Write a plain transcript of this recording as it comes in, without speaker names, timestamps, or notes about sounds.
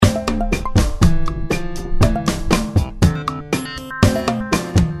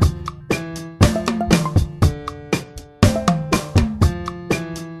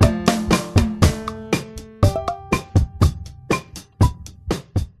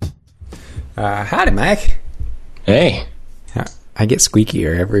Howdy, Mike. Hey. I get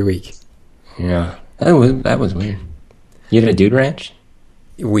squeakier every week. Yeah, that was weird. You had a dude ranch?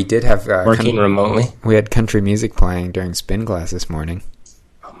 We did have... working remotely? We had country music playing during spin class this morning.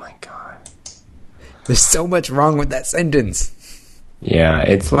 Oh my god. There's so much wrong with that sentence. Yeah,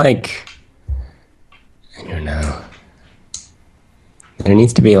 it's like... I don't know. There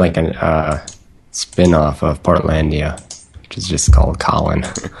needs to be like a spin-off of Portlandia, which is just called Colin.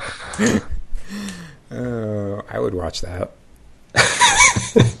 Oh, I would watch that.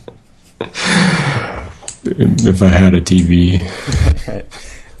 If I had a TV.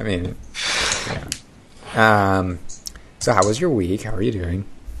 I mean, yeah. So how was your week? How are you doing?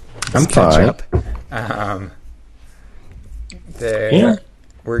 I'm fine. Yeah.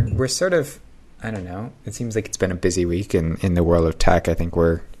 We're sort of, I don't know. It seems like it's been a busy week in the world of tech. I think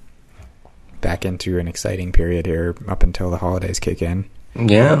we're back into an exciting period here up until the holidays kick in.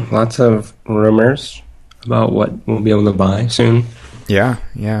 Yeah, lots of rumors about what we'll be able to buy soon. Yeah.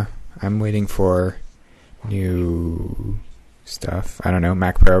 I'm waiting for new stuff. I don't know,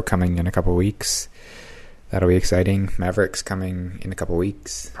 Mac Pro coming in a couple weeks. That'll be exciting. Mavericks coming in a couple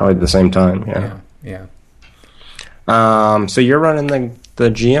weeks. Probably at the same time, Yeah. So you're running the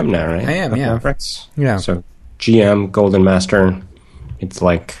GM now, right? I am, yeah. Mavericks? Yeah. So GM, Golden Master, it's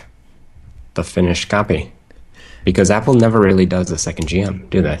like the finished copy. Because Apple never really does a second GM,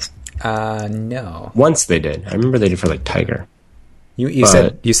 do they? No. Once they did. I remember they did for like Tiger. You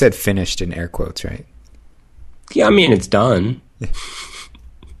said finished in air quotes, right? Yeah, I mean, it's done.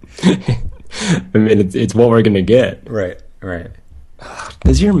 I mean, it's what we're going to get. Right.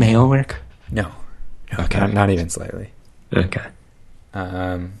 Does your mail work? No. Okay. Not even slightly. Okay.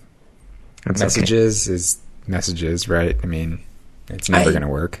 Messages is messages, right? I mean, it's never going to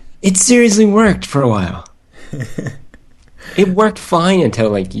work. It seriously worked for a while. It worked fine until,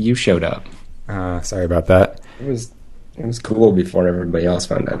 like, you showed up. Sorry about that. It was cool before everybody else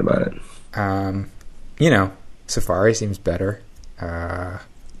found out about it. Safari seems better.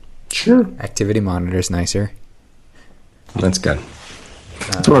 Sure. Activity monitor's nicer. That's good.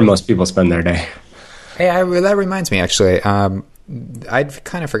 That's where most people spend their day. Hey, that reminds me, actually. I'd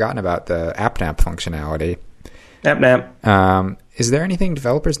kind of forgotten about the AppNap functionality. AppNap. Is there anything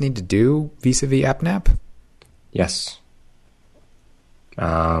developers need to do vis-a-vis AppNap? Yes.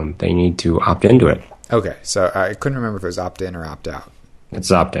 They need to opt into it. Okay, so I couldn't remember if it was opt-in or opt-out.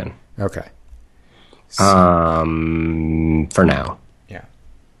 It's opt-in. Okay. For now. Yeah.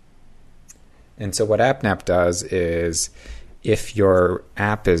 And so what AppNap does is if your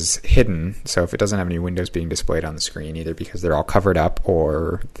app is hidden, so if it doesn't have any windows being displayed on the screen, either because they're all covered up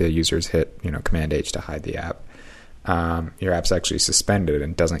or the users hit, Command H to hide the app, your app's actually suspended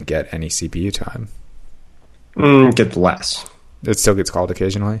and doesn't get any CPU time. Gets less. It still gets called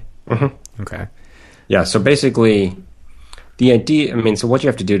occasionally? Mm-hmm. Okay. Yeah, so basically, the idea, so what you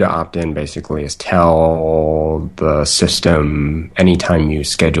have to do to opt in basically is tell the system anytime you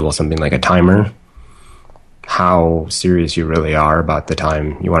schedule something like a timer, how serious you really are about the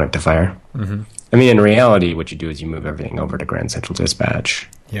time you want it to fire. Mm-hmm. In reality, what you do is you move everything over to Grand Central Dispatch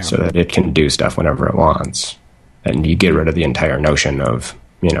so that it can do stuff whenever it wants. And you get rid of the entire notion of,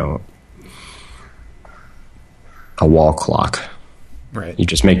 a wall clock. Right. You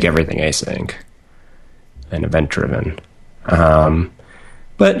just make everything async and event-driven.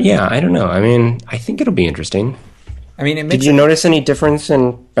 But yeah, I don't know. I think it'll be interesting. Did you notice any difference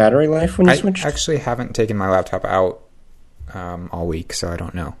in battery life when you switched? I actually haven't taken my laptop out all week, so I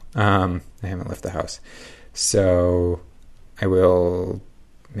don't know. I haven't left the house. So I will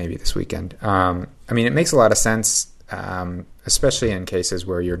maybe this weekend. It makes a lot of sense, especially in cases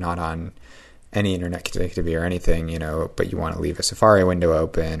where you're not on any internet connectivity or anything, but you want to leave a Safari window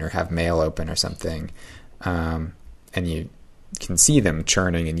open or have mail open or something. And you can see them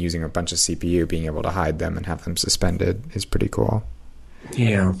churning and using a bunch of CPU, being able to hide them and have them suspended is pretty cool.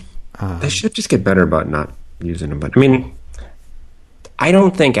 Yeah. They should just get better about not using them. But I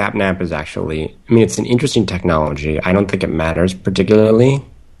don't think AppNap is actually... it's an interesting technology. I don't think it matters particularly.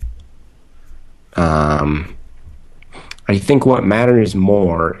 I think what matters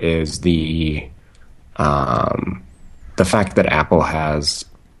more is the fact that Apple has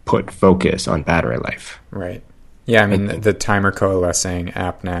put focus on battery life. Right. Yeah, the timer coalescing,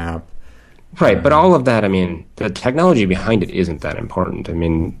 AppNap. Right, but all of that, the technology behind it isn't that important.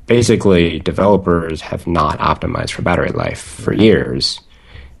 Basically, developers have not optimized for battery life for years.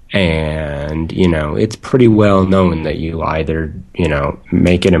 And, it's pretty well known that you either,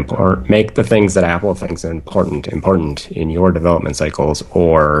 make the things that Apple thinks are important in your development cycles,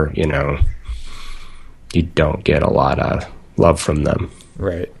 or, you don't get a lot of love from them.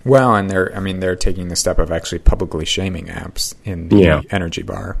 Right. Well, and they're taking the step of actually publicly shaming apps in the energy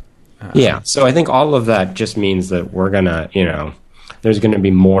bar. So I think all of that just means that we're going to, there's going to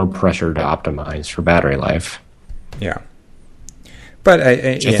be more pressure to optimize for battery life. Yeah. But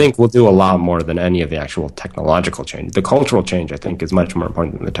I think will do a lot more than any of the actual technological change. The cultural change, I think, is much more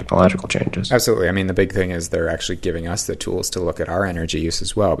important than the technological changes. Absolutely. I mean, the big thing is they're actually giving us the tools to look at our energy use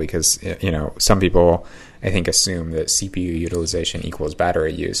as well, because, some people, I think, assume that CPU utilization equals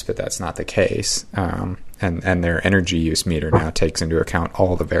battery use, but that's not the case. And their energy use meter now takes into account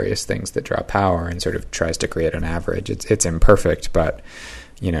all the various things that draw power and sort of tries to create an average. It's imperfect, but,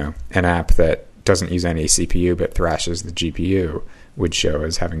 an app that doesn't use any CPU but thrashes the GPU would show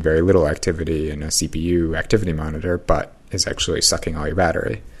as having very little activity in a CPU activity monitor, but is actually sucking all your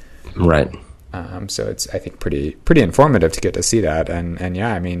battery. Right. So it's, I think, pretty informative to get to see that. And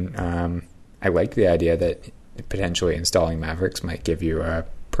yeah, I mean, I like the idea that potentially installing Mavericks might give you a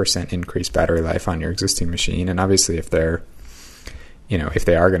 % increased battery life on your existing machine. And obviously, if they are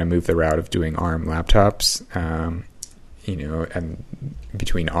going to move the route of doing ARM laptops, and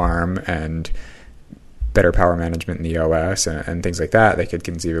between ARM and better power management in the OS and things like that, they could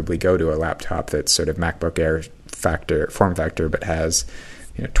conceivably go to a laptop that's sort of MacBook Air form factor, but has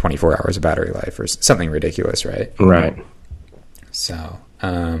 24 hours of battery life or something ridiculous, right? Right. So,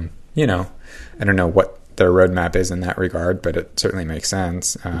 I don't know what their roadmap is in that regard, but it certainly makes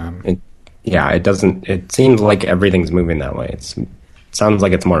sense. It seems like everything's moving that way. It sounds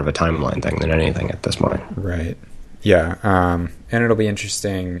like it's more of a timeline thing than anything at this point. Right. Yeah. And it'll be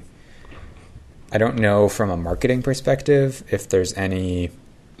interesting. I don't know from a marketing perspective if there's any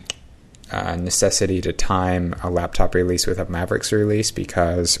necessity to time a laptop release with a Mavericks release,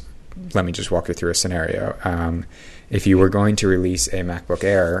 because let me just walk you through a scenario. If you were going to release a MacBook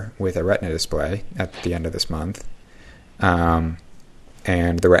Air with a Retina display at the end of this month, and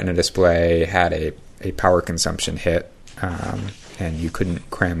the Retina display had a power consumption hit, and you couldn't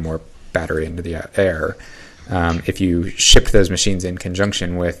cram more battery into the Air, if you shipped those machines in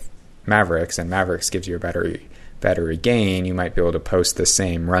conjunction with Mavericks, and Mavericks gives you a battery gain, you might be able to post the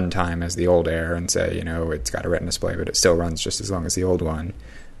same runtime as the old Air and say, it's got a Retina display, but it still runs just as long as the old one,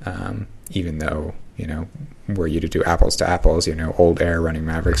 even though, were you to do apples to apples, old Air running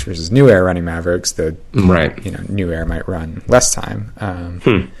Mavericks versus new Air running Mavericks, the new Air might run less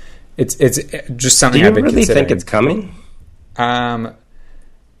time. It's just something I've been considering. Do you really think it's coming?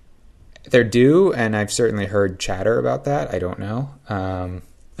 They're due, and I've certainly heard chatter about that. I don't know.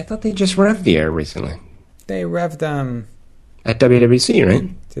 I thought they just revved the Air recently. They revved them at WWC,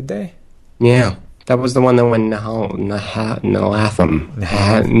 right? Did they? Yeah, that was the one that went Nalatham.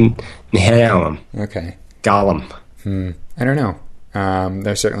 Okay. Gollum. I don't know.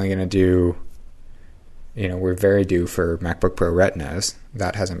 They're certainly going to do. We're very due for MacBook Pro Retinas.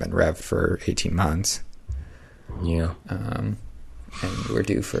 That hasn't been revved for 18 months. Yeah. And we're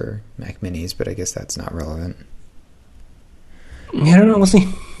due for Mac Minis, but I guess that's not relevant. Yeah, I don't know. We'll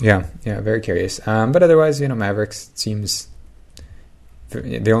see. Yeah, very curious. But otherwise, Mavericks seems...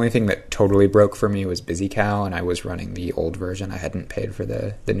 The only thing that totally broke for me was BusyCal, and I was running the old version. I hadn't paid for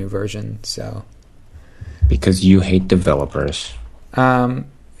the new version, so... Because you hate developers. I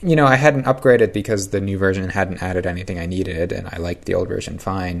hadn't upgraded because the new version hadn't added anything I needed, and I liked the old version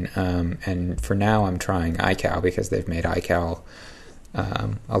fine. And for now, I'm trying iCal because they've made iCal a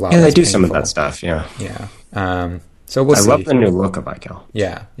lot less they do painful. some of that stuff, yeah. Yeah. So we'll see. I love the new look of iCal.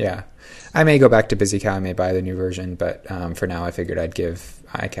 Yeah. I may go back to BusyCal. I may buy the new version, but for now, I figured I'd give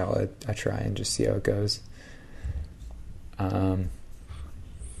iCal a try and just see how it goes.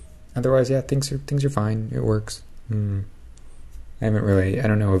 Otherwise, yeah, things are fine. It works. I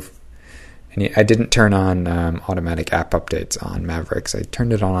don't know if I didn't turn on automatic app updates on Mavericks. I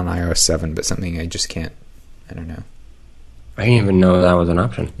turned it on iOS 7, but something I just can't. I don't know. I didn't even know that was an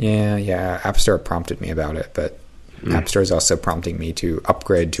option. Yeah. App Store prompted me about it, but App Store is also prompting me to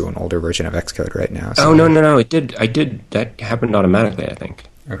upgrade to an older version of Xcode right now. So no. It did. That happened automatically, I think.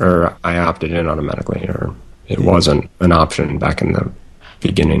 Okay. Or I opted in automatically, or it wasn't an option back in the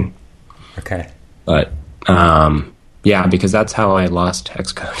beginning. Okay. But, yeah, because that's how I lost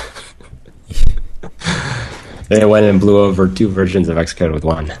Xcode. They went and blew over 2 versions of Xcode with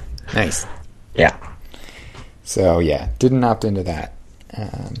one. Nice. Yeah. So, yeah, didn't opt into that.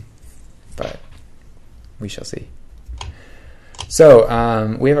 But we shall see.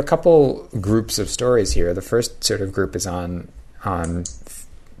 So, we have a couple groups of stories here. The first sort of group is on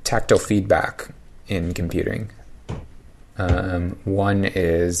tactile feedback in computing. One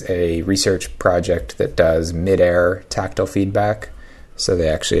is a research project that does mid-air tactile feedback. So they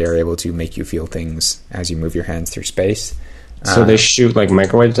actually are able to make you feel things as you move your hands through space. So they shoot like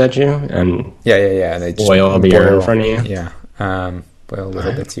microwaves at you and yeah. And they just boil the air in front of you? Yeah. Boil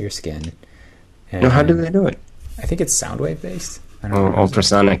little bits of your skin. And No, how do they do it? I think it's sound wave based. I don't Oh, know.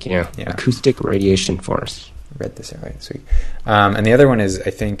 ultrasonic, yeah. Yeah. Acoustic radiation force. Read this earlier this week. And the other one is, I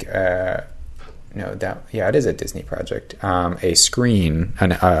think, it is a Disney project. A screen,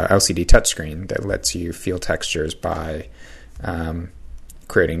 an LCD touchscreen that lets you feel textures by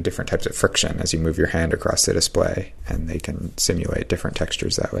creating different types of friction as you move your hand across the display, and they can simulate different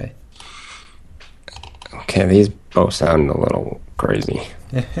textures that way. Okay, these both sound a little crazy.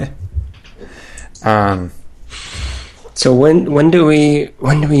 So when do we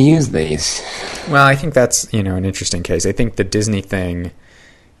use these? Well, I think that's an interesting case. I think the Disney thing.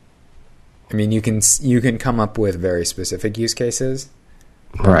 I mean, you can come up with very specific use cases,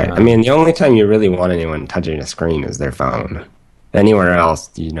 right? I mean, the only time you really want anyone touching a screen is their phone. Anywhere else,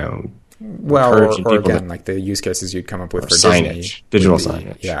 Well, or again, like the use cases you'd come up with for signage, Disney, digital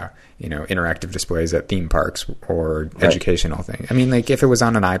signage. Yeah, interactive displays at theme parks or educational thing. I mean, like if it was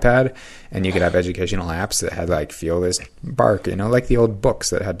on an iPad and you could have educational apps that had like feel this bark, like the old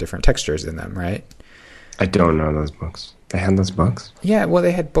books that had different textures in them, right? I don't know those books. They had those books? Yeah, well,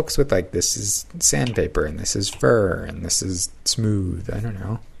 they had books with like this is sandpaper and this is fur and this is smooth. I don't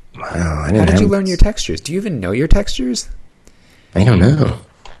know. Wow, How did you learn your textures? Do you even know your textures? I don't know.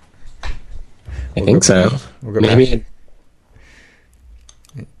 I think so. Maybe.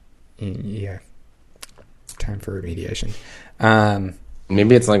 Yeah. Time for remediation.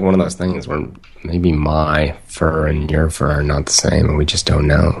 Maybe it's like one of those things where maybe my fur and your fur are not the same, and we just don't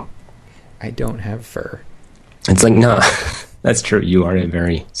know. I don't have fur. It's like, no, that's true. You are a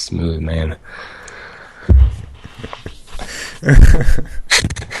very smooth man.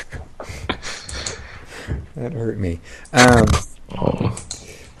 That hurt me. Oh.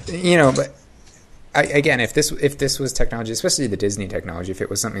 But again, if this was technology, especially the Disney technology, if it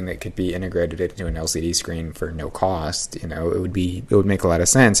was something that could be integrated into an LCD screen for no cost, it would make a lot of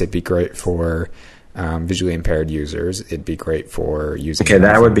sense. It'd be great for visually impaired users. It'd be great for using. Okay,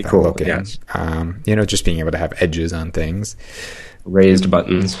 that would be cool. Yes. Just being able to have edges on things, raised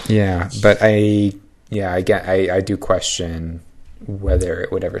buttons. Yeah, but I do question whether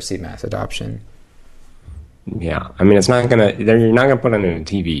it would ever see mass adoption. Yeah, I mean, it's not gonna. You're not gonna put it in a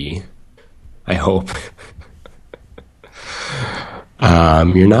TV. I hope.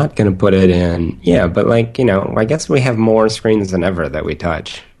 You're not gonna put it in. Yeah, but I guess we have more screens than ever that we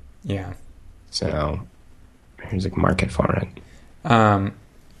touch. Yeah. So there's a market for it.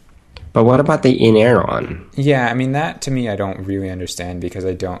 But what about the in-air one? Yeah, I mean, that to me I don't really understand because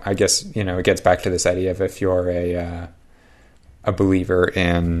I guess, it gets back to this idea of if you're a believer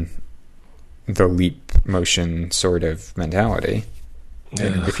in the leap motion sort of mentality.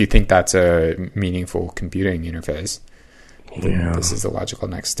 Yeah. If you think that's a meaningful computing interface, then this is the logical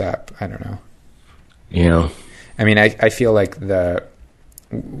next step. I don't know. Yeah. I mean, I feel like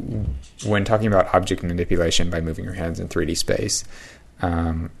when talking about object manipulation by moving your hands in 3D space,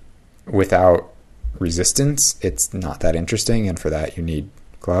 without resistance, it's not that interesting, and for that you need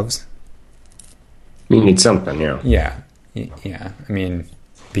gloves. You need something, yeah. Yeah. I mean,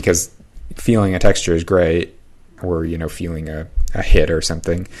 because feeling a texture is great, or feeling a hit or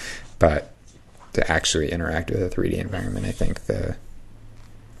something, but to actually interact with a 3D environment, I think the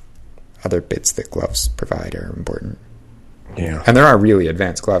other bits that gloves provide are important. Yeah, and there are really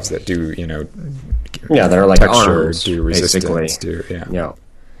advanced gloves that do, they're like texture, arms, do resistance, basically. Yeah.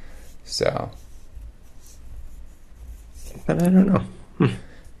 So, but I don't know.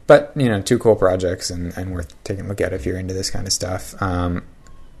 But two cool projects and worth taking a look at if you're into this kind of stuff.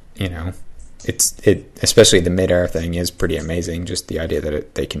 It especially the mid-air thing is pretty amazing. Just the idea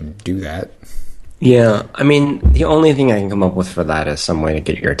that they can do that. Yeah, I mean, the only thing I can come up with for that is some way to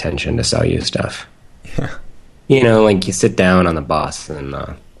get your attention to sell you stuff. Yeah. Like you sit down on the bus and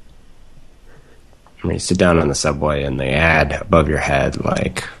you sit down on the subway and the ad above your head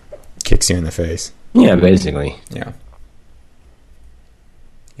like kicks you in the face. Yeah, basically. Yeah.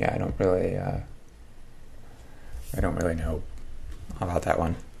 Yeah, I don't really know about that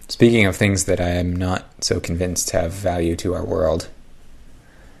one. Speaking of things that I am not so convinced have value to our world,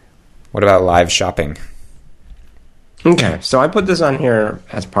 what about live shopping? Okay, so I put this on here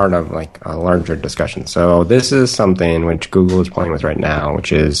as part of like a larger discussion. So this is something which Google is playing with right now,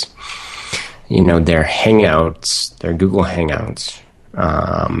 which is, their Hangouts, their Google Hangouts.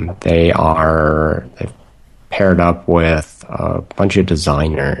 They've paired up with a bunch of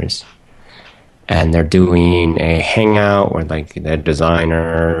designers, and they're doing a hangout where like the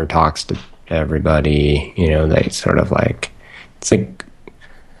designer talks to everybody. They sort of like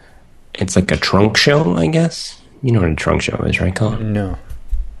it's like a trunk show, I guess. You know what a trunk show is, right, Colin? No.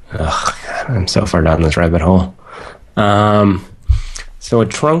 Ugh, God, I'm so far down this rabbit hole. So a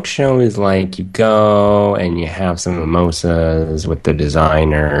trunk show is like you go and you have some mimosas with the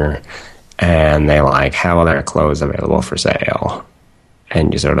designer, and they like have all their clothes available for sale,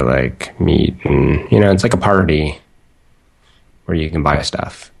 and you sort of like meet, and it's like a party where you can buy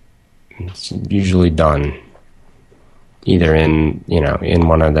stuff. It's usually done either in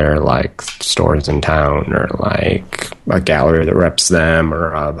one of their like stores in town, or like a gallery that reps them,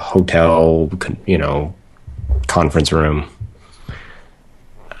 or a hotel, conference room.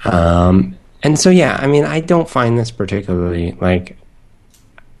 And so, yeah, I mean, I don't find this particularly like,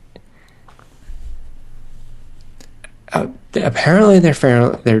 apparently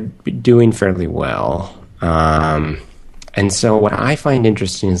they're doing fairly well. And so what I find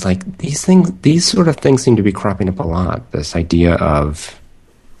interesting is like these sort of things seem to be cropping up a lot. This idea of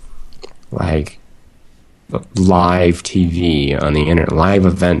like live TV on the internet, live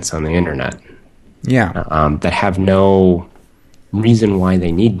events on the internet. Yeah. That have no reason why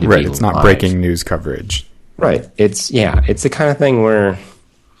they need to be right. It's not live. Breaking news coverage. Right. It's the kind of thing where,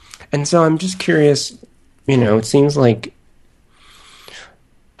 and so I'm just curious, it seems like,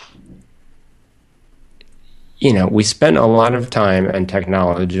 we spent a lot of time and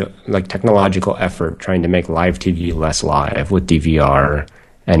technological effort trying to make live TV less live with DVR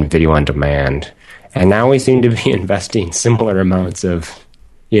and video on demand. And now we seem to be investing similar amounts of,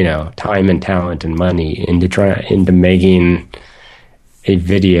 time and talent and money into making a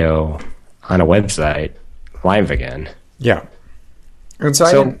video on a website live again. Yeah. And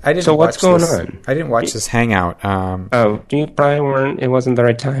so I didn't so what's going this, on? I didn't watch this hangout. You probably weren't. It wasn't the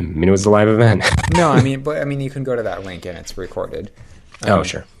right time. I mean, it was a live event. No, I mean, you can go to that link and it's recorded. Oh,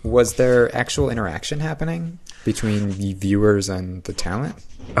 sure. Was there actual interaction happening between the viewers and the talent?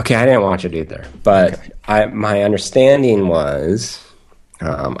 Okay, I didn't watch it either, but my understanding was,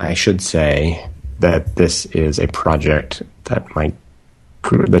 I should say that this is a project that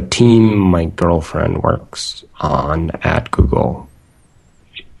the team my girlfriend works on at Google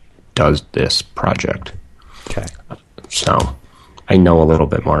does this project. Okay. So I know a little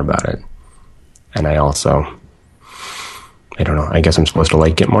bit more about it. And I also, I don't know, I guess I'm supposed to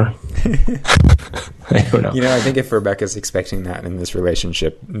like it more. I don't know. I think if Rebecca's expecting that in this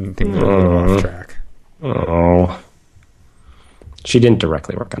relationship, things are a little off track. Oh. She didn't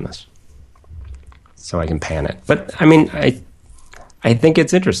directly work on this. So I can pan it. But, I mean, I think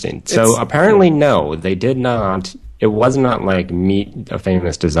it's interesting. So apparently, no, they did not. It was not like meet a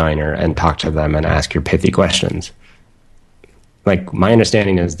famous designer and talk to them and ask your pithy questions. Like, my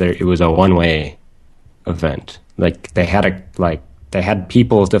understanding is it was a one-way event. Like, they had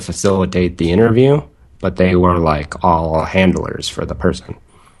people to facilitate the interview, but they were like all handlers for the person.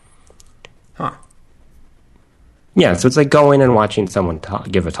 Huh. Yeah, so it's like going and watching someone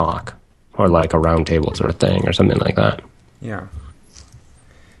give a talk, or like a round table sort of thing, or something like that. Yeah.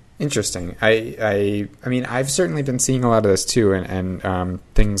 Interesting. I mean, I've certainly been seeing a lot of this too, and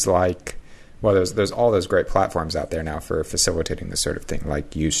things like, well, there's all those great platforms out there now for facilitating this sort of thing,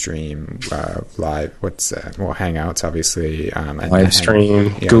 like Ustream, Live, Hangouts, obviously, and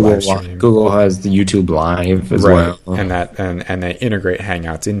Livestream. Yeah, Google Livestream. Google has the YouTube Live as well, and they integrate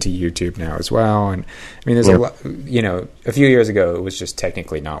Hangouts into YouTube now as well. And I mean, there's a lot. A few years ago, it was just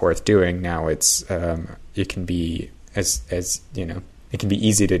technically not worth doing. Now it's it can be it can be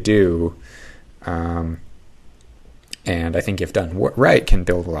easy to do, and I think if done right, can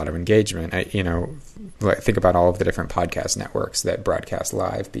build a lot of engagement. Think about all of the different podcast networks that broadcast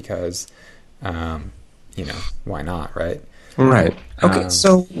live because, why not, right? Right. Okay.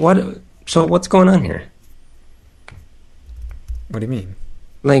 So what's going on here? What do you mean?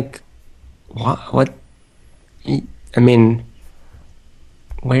 Like, what? I mean,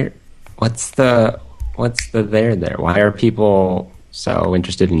 what's the there? Why are people so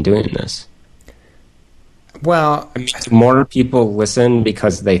interested in doing this? Well, I mean, do more people listen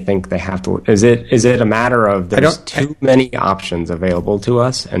because they think they have to? Is it a matter of there's too many options available to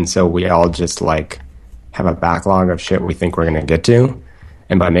us, and so we all just like have a backlog of shit we think we're going to get to,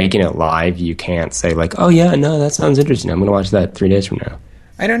 and by making it live, you can't say like, oh yeah, no, that sounds interesting. I'm going to watch that 3 days from now.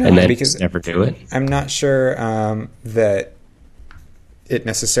 I don't know, and then because never do it. I'm not sure that it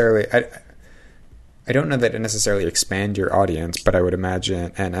necessarily. I don't know that it necessarily expands your audience, but I would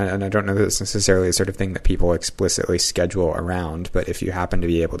imagine, and I don't know that it's necessarily the sort of thing that people explicitly schedule around, but if you happen to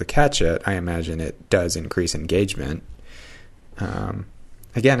be able to catch it, I imagine it does increase engagement.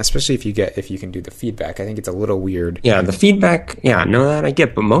 Again, especially if you can do the feedback. I think it's a little weird. Yeah, the feedback, yeah, no, that I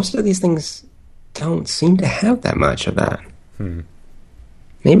get, but most of these things don't seem to have that much of that.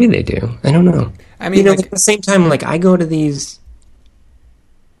 Maybe they do. I don't know. I mean, like, at the same time, like, I go to these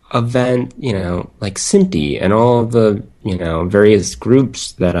event, like SMPTE and all the, various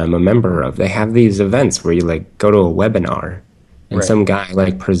groups that I'm a member of. They have these events where you, like, go to a webinar and some guy,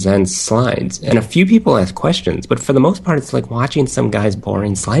 like, presents slides. And a few people ask questions, but for the most part, it's like watching some guy's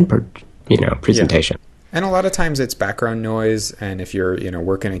boring slide presentation. Yeah. And a lot of times it's background noise, and if you're,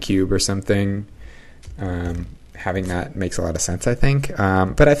 working a cube or something, having that makes a lot of sense, I think.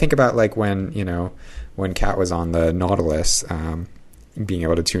 But I think about, like, when Kat was on the Nautilus, being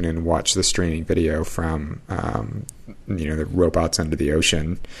able to tune in and watch the streaming video from, the robots under the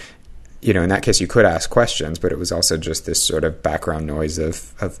ocean. In that case, you could ask questions, but it was also just this sort of background noise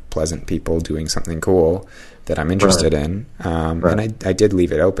of pleasant people doing something cool that I'm interested in. And I did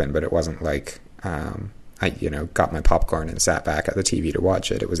leave it open, but it wasn't like I got my popcorn and sat back at the TV to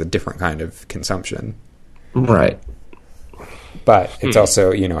watch it. It was a different kind of consumption. Right. But it's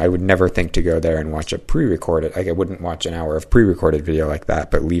also, I would never think to go there and watch a pre-recorded. Like, I wouldn't watch an hour of pre-recorded video like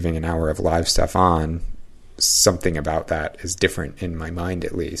that, but leaving an hour of live stuff on, something about that is different in my mind,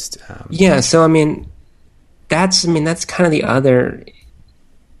 at least. Yeah. So, that's kind of the other,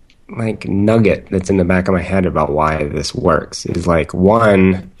 like, nugget that's in the back of my head about why this works is, like,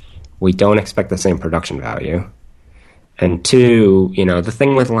 one, we don't expect the same production value. And two, the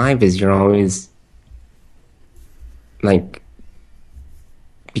thing with live is you're always, like,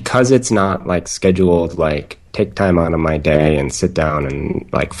 because it's not, like, scheduled, like, take time out of my day and sit down and,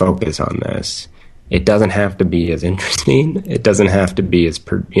 like, focus on this. It doesn't have to be as interesting. It doesn't have to be as,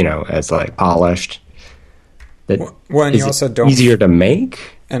 as, like, polished. And you also don't easier to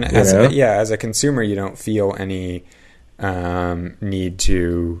make. And as a consumer, you don't feel any need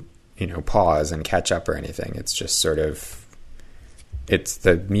to, pause and catch up or anything. It's just sort of, it's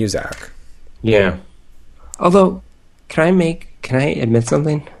the music. Yeah. Although, can I admit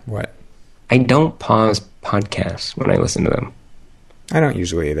something? What? I don't pause podcasts when I listen to them. I don't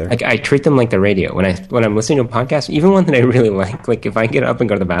usually either. Like, I treat them like the radio. When I'm listening to a podcast, even one that I really like if I get up and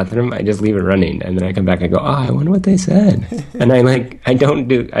go to the bathroom, I just leave it running, and then I come back and go, oh, I wonder what they said. And I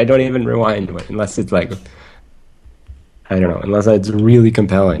don't even rewind unless it's like, I don't know, unless it's really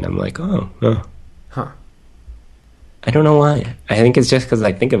compelling. I'm like, oh. Huh. I don't know why. I think it's just because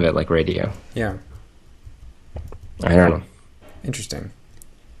I think of it like radio. Yeah. I don't know. Interesting.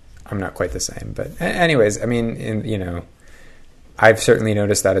 I'm not quite the same, but anyways, I've certainly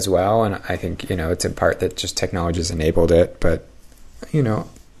noticed that as well, and I think, it's in part that just technology has enabled it, but, I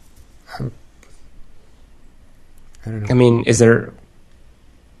don't know.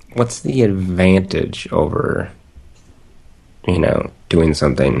 What's the advantage over, doing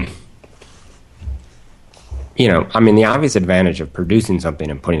something, the obvious advantage of producing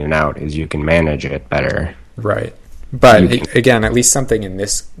something and putting it out is you can manage it better. Right. But again, at least something in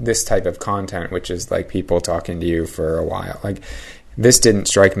this type of content, which is like people talking to you for a while, like this didn't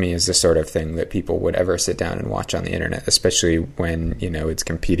strike me as the sort of thing that people would ever sit down and watch on the internet, especially when, it's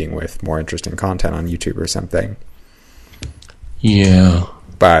competing with more interesting content on YouTube or something. Yeah.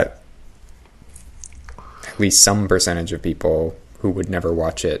 But at least some percentage of people who would never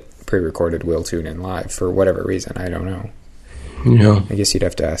watch it pre-recorded will tune in live for whatever reason. I don't know. Yeah. I guess you'd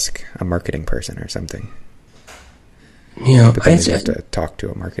have to ask a marketing person or something. Yeah, but then you have to talk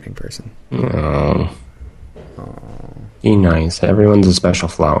to a marketing person. Oh. Be nice. Everyone's a special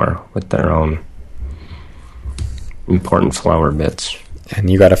flower with their own important flower bits. And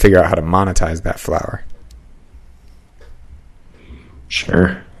you got to figure out how to monetize that flower.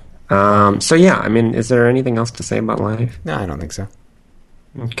 Sure. So yeah, is there anything else to say about live? No, I don't think so.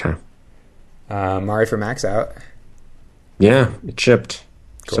 Okay. Mari for Max out. Yeah, it shipped.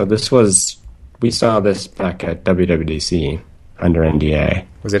 Cool. So we saw this back at WWDC under NDA.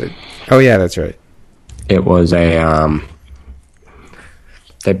 Was it? Oh yeah, that's right. It was they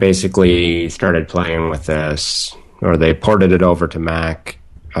basically started playing with this, or they ported it over to Mac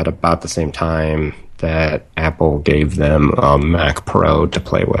at about the same time that Apple gave them a Mac Pro to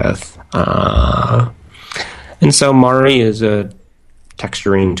play with. And so Mari is a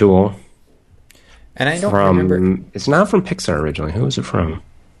texturing tool. And I don't remember. It's not from Pixar originally. Who was it from?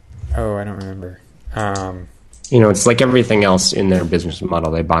 Oh, I don't remember. It's like everything else in their business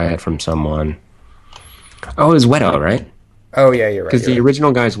model. They buy it from someone. Oh, it was Weta, right? Oh, yeah, you're right. Because the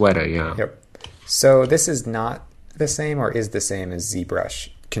original guy's Weta, yeah. Yep. So this is not the same, or is the same as ZBrush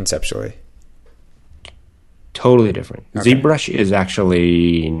conceptually? Totally different. Okay. ZBrush is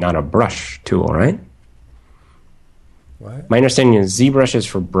actually not a brush tool, right? What? My understanding is ZBrush is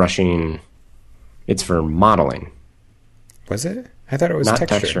for brushing. It's for modeling. Was it? I thought it was not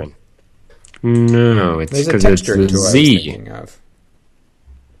texturing. No, it's because it's the Z.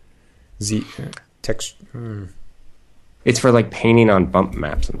 Text. It's for like painting on bump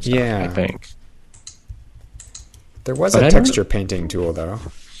maps and stuff, Yeah. I think. There was But a I don't- texture painting tool though.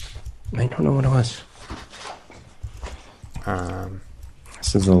 I don't know what it was. Um,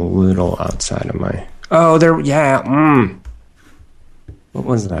 This is a little outside of my... Oh, there... Yeah, What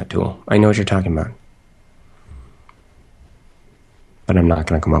was that tool? I know what you're talking about. But I'm not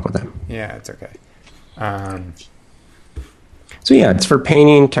going to come up with it. yeah, it's okay. So yeah, it's for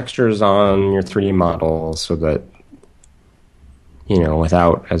painting textures on your 3D model so that,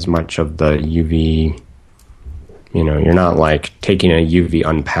 without as much of the UV, you're not like taking a UV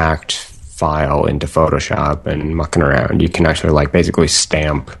unpacked file into Photoshop and mucking around. You can actually like basically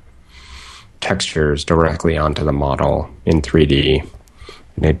stamp textures directly onto the model in 3D.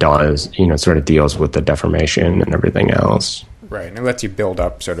 And it does, sort of deals with the deformation and everything else. Right, and it lets you build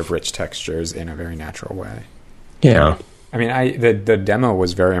up sort of rich textures in a very natural way. Yeah. I mean, the demo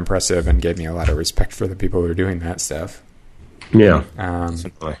was very impressive and gave me a lot of respect for the people who are doing that stuff. Yeah.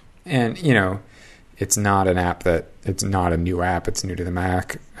 And, it's not it's not a new app, it's new to the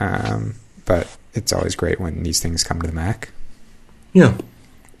Mac. But it's always great when these things come to the Mac. Yeah.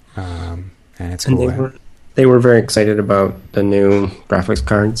 And it's cool. And they were very excited about the new graphics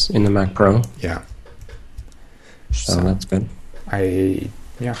cards in the Mac Pro. Yeah. So that's good.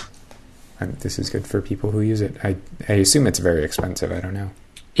 This is good for people who use it. I assume it's very expensive. I don't know.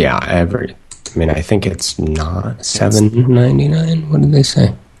 Yeah, I think it's not $7.99. What did they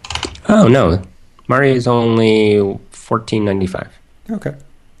say? Oh no, Mari is only $14.95 Okay.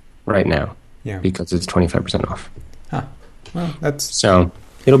 right now. Yeah. Because it's 25% off. Huh. Well, So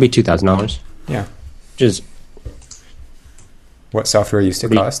it'll be $2,000. Yeah. Which is What software used to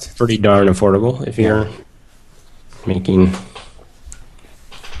cost? pretty darn affordable if you're making.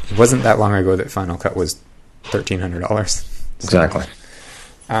 It wasn't that long ago that Final Cut was $1,300. Exactly.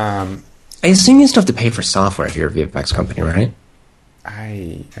 I assume you still have to pay for software if you're a VFX company, right?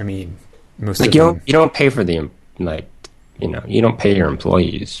 mean, most Like of you them. don't pay for you don't pay your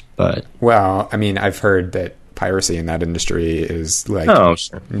employees, but Well, I mean, I've heard that piracy in that industry is like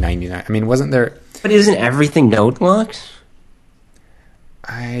sure. 99. I mean, wasn't there? But isn't everything node locked?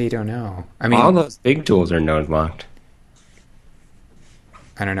 I don't know. I mean, All those big tools are node locked.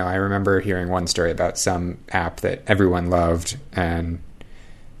 I don't know. I remember hearing one story about some app that everyone loved, and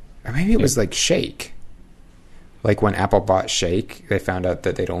or maybe it was like Shake. Like when Apple bought Shake, they found out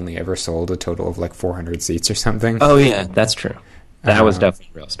that they'd only ever sold a total of like 400 seats or something. Oh yeah, that's true. That was definitely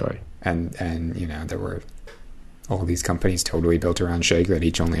a real story. And there were all these companies totally built around Shake that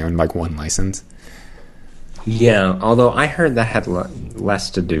each only owned like one license. Yeah, although I heard that had less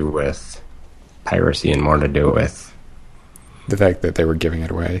to do with piracy and more to do with The fact that they were giving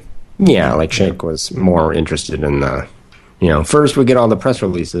it away. Yeah, like Shake was more interested in the, first we get all the press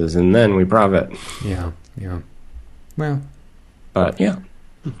releases and then we profit. Yeah. Well, But yeah,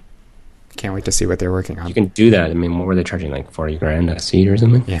 can't wait to see what they're working on. you can do that. I mean, what were they charging, like $40,000 a seat or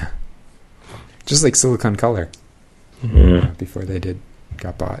something? Yeah. Just like Silicon Color Yeah. before they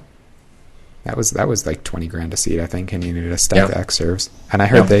got bought. That was like $20,000 a seat, I think, and you needed a stack of X serves. And I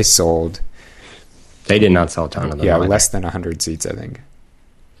heard they sold. They did not sell a ton of them. Yeah, either. less than 100 seats, I think.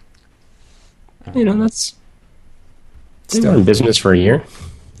 That's they were Still, in business for a year.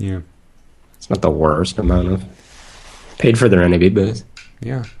 yeah, It's not the worst amount of paid for their NAB booth.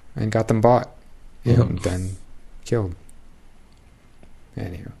 yeah, and got them bought, Yeah. and then killed.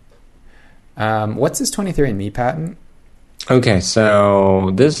 Anywho, what's this 23andMe patent? Okay,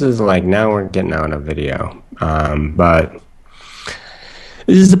 so this is like now we're getting out of video, but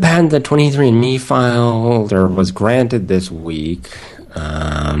this is the patent that 23andMe filed or was granted this week,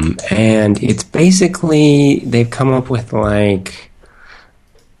 and it's basically they've come up with like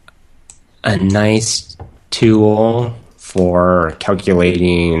a nice tool for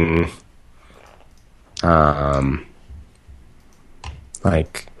calculating,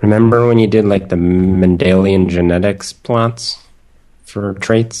 like remember when you did like the Mendelian genetics plots for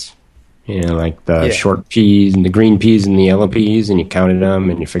traits? Like the short peas and the green peas and the yellow peas, and you counted them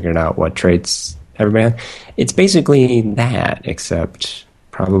and you figured out what traits everybody had. It's basically that, except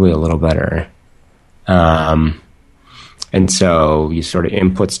probably a little better. And so you sort of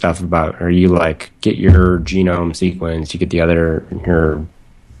input stuff about, or you like get your genome sequence, you get the other, your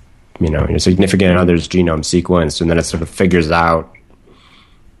significant other's genome sequence, and then it sort of figures out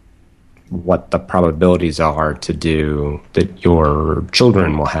what the probabilities are to do that your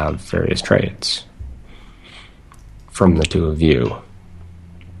children will have various traits from the two of you.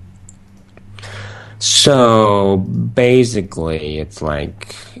 So basically it's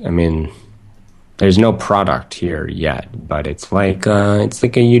like, there's no product here yet, but it's like a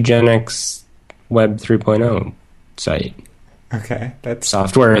eugenics Web 3.0 site. Okay, that's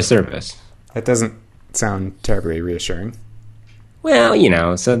software as a service. That doesn't sound terribly reassuring.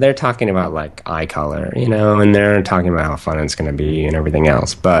 Well, so they're talking about like eye color, and they're talking about how fun it's going to be and everything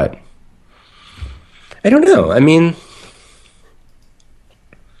else. But I don't know. I mean,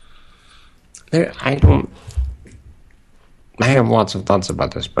 I have lots of thoughts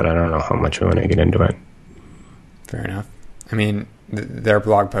about this, but I don't know how much we want to get into it. Fair enough. I mean, their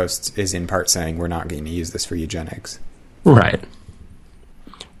blog post is in part saying we're not going to use this for eugenics. Right.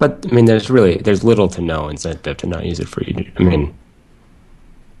 But, I mean, there's little to no incentive to not use it for eugenics.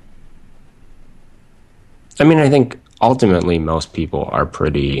 I think ultimately most people are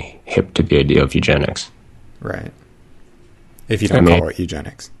pretty hip to the idea of eugenics. Right. If you don't call it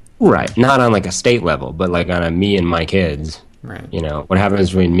eugenics. Right. Not on like a state level, but like on a me and my kids. Right. What happens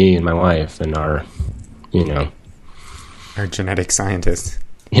between me and my wife and our genetic scientist.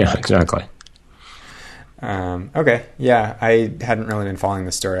 Yeah, exactly. Okay. Yeah, I hadn't really been following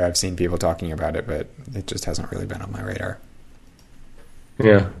the story. I've seen people talking about it, but it just hasn't really been on my radar.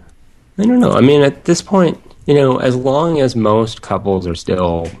 Yeah. I don't know. I mean, at this point, as long as most couples are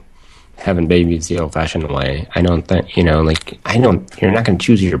still having babies the old-fashioned way, I don't think, you're not going to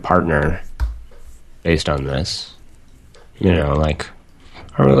choose your partner based on this. Like,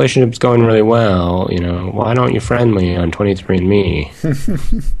 our relationship's going really well, why don't you friend me on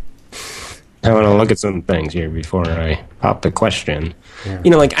 23andMe? I want to look at some things here before I pop the question. Yeah.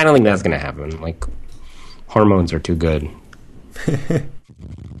 I don't think that's going to happen. Like, hormones are too good.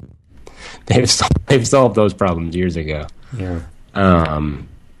 They've solved those problems years ago. Yeah.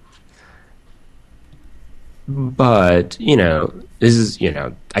 But, this is,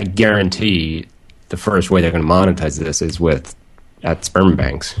 I guarantee the first way they're going to monetize this is at sperm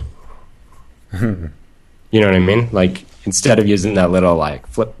banks. You know what I mean? Like, instead of using that little, like,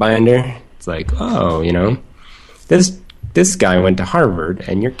 flip binder, it's like, oh, this guy went to Harvard,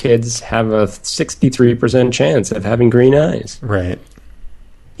 and your kids have a 63% chance of having green eyes. Right.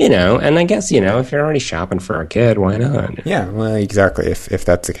 And I guess, if you're already shopping for a kid, why not? Yeah, well, exactly. If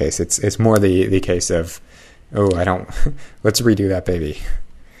that's the case, it's more the case of, let's redo that baby.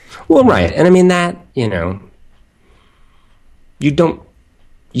 Well, right. And I mean that, you don't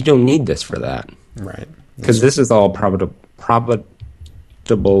need this for that. Right. Because this is all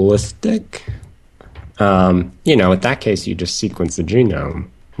probabilistic. In that case, you just sequence the genome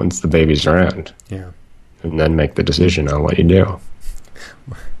once the baby's around. Yeah. And then make the decision on what you do.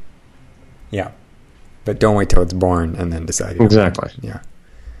 Yeah. But don't wait till it's born and then decide. Exactly. Yeah.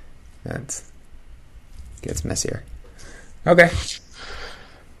 Gets messier. Okay.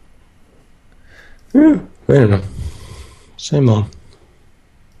 Yeah, I don't know. Same old.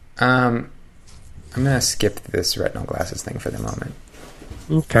 I'm going to skip this retinal glasses thing for the moment.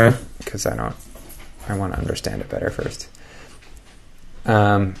 Okay. Because I want to understand it better first.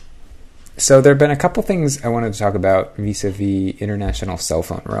 So there have been a couple things I wanted to talk about vis-a-vis international cell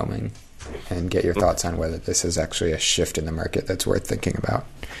phone roaming and get your thoughts on whether this is actually a shift in the market that's worth thinking about.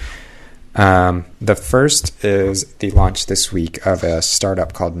 The first is the launch this week of a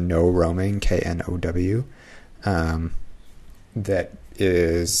startup called No Roaming, KNOW, that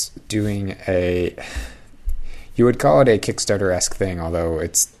is doing you would call it a Kickstarter-esque thing, although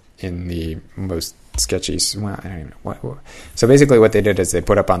it's in the most sketchy, well, I don't even know what. So basically what they did is they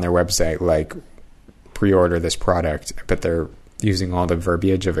put up on their website, like, pre-order this product, but they're using all the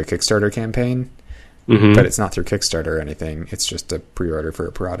verbiage of a Kickstarter campaign. Mm-hmm. But it's not through Kickstarter or anything. It's just a pre-order for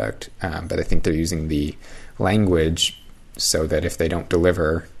a product. But I think they're using the language so that if they don't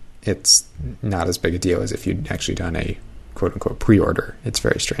deliver, it's not as big a deal as if you'd actually done a quote-unquote pre-order. It's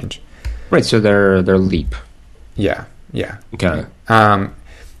very strange. Right, so they're Leap. Yeah. Okay.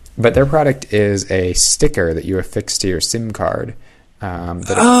 But their product is a sticker that you affix to your SIM card.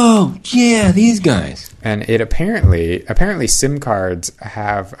 These guys. And it apparently SIM cards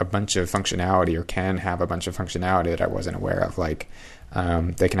have a bunch of functionality, or can have a bunch of functionality that I wasn't aware of. Like,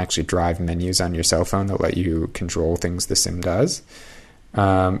 they can actually drive menus on your cell phone that let you control things the SIM does.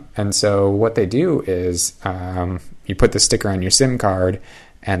 And so what they do is you put the sticker on your SIM card,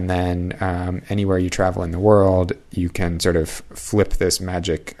 and then anywhere you travel in the world, you can sort of flip this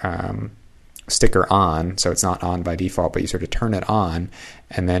magic sticker on, so it's not on by default, but you sort of turn it on,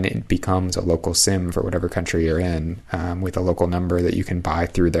 and then it becomes a local SIM for whatever country you're in, with a local number that you can buy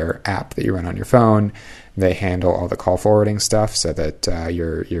through their app that you run on your phone. They handle all the call forwarding stuff so that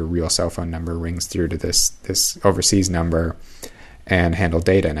your real cell phone number rings through to this overseas number, and handle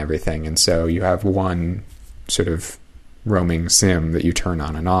data and everything. And so you have one sort of roaming SIM that you turn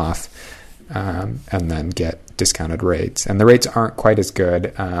on and off. and then get discounted rates. And the rates aren't quite as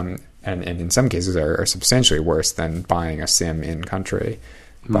good, and in some cases are substantially worse than buying a SIM in country.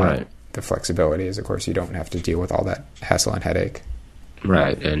 But Right. the flexibility is, of course, you don't have to deal with all that hassle and headache.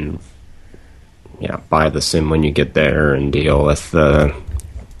 Right, and buy the SIM when you get there and deal with the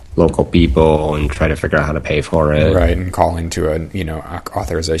local people and try to figure out how to pay for it. Right, and call into a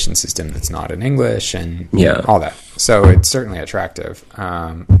authorization system that's not in English and Yeah. all that. So it's certainly attractive.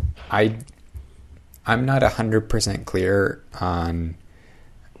 I'm not 100% clear on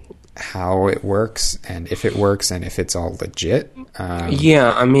how it works and if it works and if it's all legit.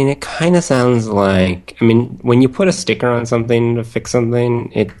 Yeah, I mean, it kind of sounds like, when you put a sticker on something to fix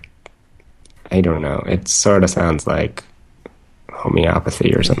something, I don't know, it sort of sounds like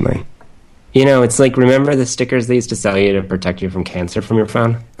homeopathy or something. It's like, remember the stickers they used to sell you to protect you from cancer from your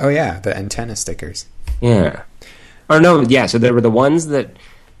phone? Oh yeah, the antenna stickers. Yeah. Or no, yeah, so there were the ones that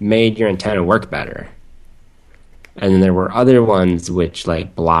made your antenna work better. And then there were other ones which,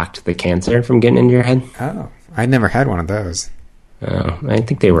 like, blocked the cancer from getting into your head. Oh, I never had one of those. Oh, I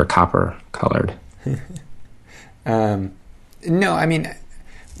think they were copper colored. No, I mean,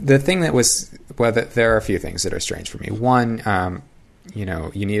 the thing that was, well, there are a few things that are strange for me. One, you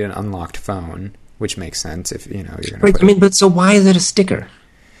need an unlocked phone, which makes sense if, you're going to Right, but so why is it a sticker?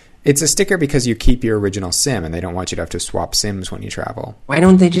 It's a sticker because you keep your original SIM and they don't want you to have to swap SIMs when you travel. Why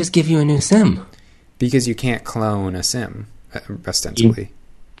don't they just give you a new SIM? Because you can't clone a SIM, ostensibly.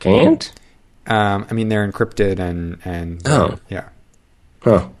 Can't? They're encrypted and Oh. yeah.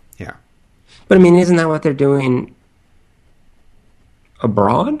 Huh. Yeah. But isn't that what they're doing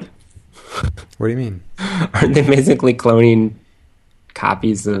abroad? What do you mean? Aren't they basically cloning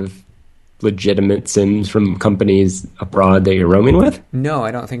copies of legitimate SIMs from companies abroad that you're roaming with? No,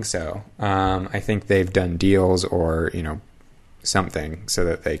 I don't think so. I think they've done deals or, something so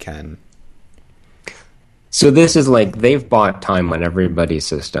that they can. So this is like they've bought time on everybody's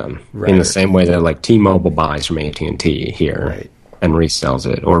system in Right. the same way that like T-Mobile buys from AT&T here Right. and resells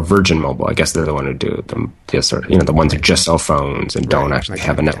it, or Virgin Mobile. I guess they're the one who do them. The sort of, the ones who just sell phones and don't Right, actually like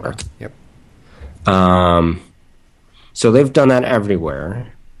have a an network. Yep. So they've done that everywhere.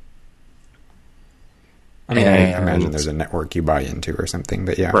 I imagine there's a network you buy into or something,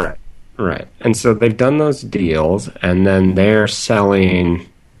 but yeah. Right. And so they've done those deals, and then they're selling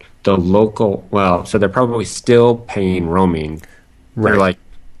the local. Well, so they're probably still paying roaming. They're Right. like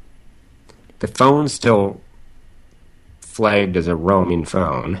the phone's still flagged as a roaming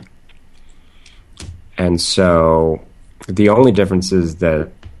phone, and so the only difference is that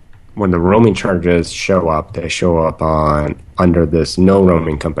when the roaming charges show up, they show up under this no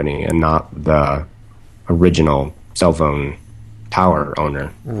roaming company and not the original cell phone tower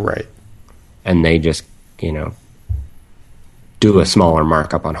owner. Right. And they just, do a smaller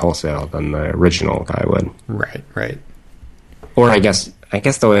markup on wholesale than the original guy would. Right. Or I guess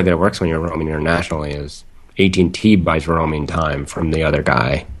the way that it works when you're roaming internationally is AT&T buys roaming time from the other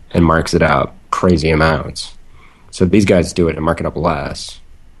guy and marks it out crazy amounts. So these guys do it and mark it up less.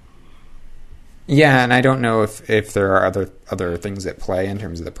 Yeah, and I don't know if there are other things at play in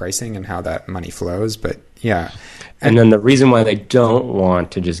terms of the pricing and how that money flows, but yeah. And then the reason why they don't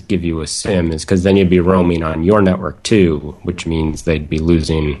want to just give you a SIM is because then you'd be roaming on your network too, which means they'd be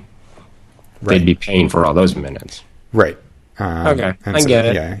losing, they'd be paying for all those minutes. Right. Okay, and I get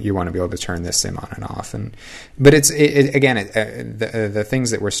it. Yeah, you want to be able to turn this SIM on and off, but the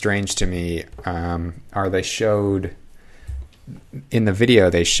things that were strange to me are they showed in the video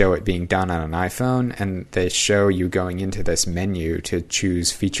they show it being done on an iPhone, and they show you going into this menu to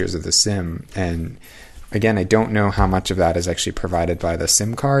choose features of the SIM, and again, I don't know how much of that is actually provided by the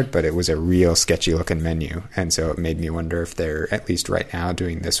SIM card, but it was a real sketchy looking menu, and so it made me wonder if they're at least right now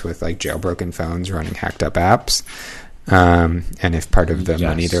doing this with like jailbroken phones running hacked up apps. And if part of the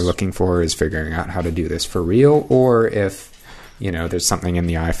money they're looking for is figuring out how to do this for real, or if, there's something in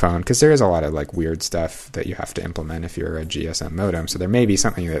the iPhone, because there is a lot of like weird stuff that you have to implement if you're a GSM modem. So there may be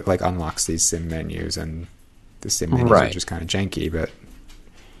something that like unlocks these SIM menus, and the SIM menus are just kind of janky, but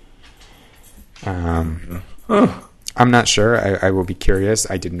I'm not sure. I will be curious.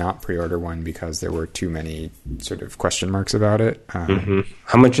 I did not pre-order one because there were too many sort of question marks about it.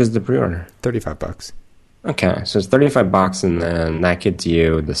 How much is the pre-order? $35. Okay, so it's $35, and then that gets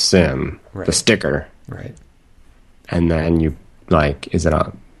you the SIM, the sticker, right? And then you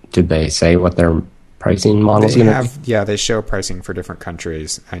did they say what their pricing model is going to be? Yeah, they show pricing for different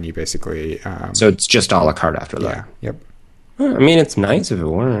countries, and you basically so it's just a la carte after that. Yep. It's nice if it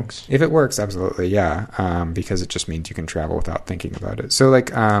works. If it works, absolutely, yeah. Because it just means you can travel without thinking about it. So,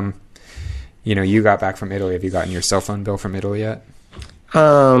 you got back from Italy. Have you gotten your cell phone bill from Italy yet?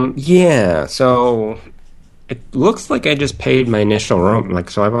 Yeah. So it looks like I just paid my initial roam. Like,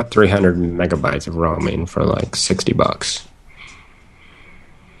 so I bought 300 megabytes of roaming for like $60.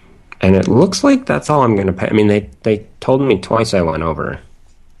 And it looks like that's all I'm going to pay. I mean, they told me twice I went over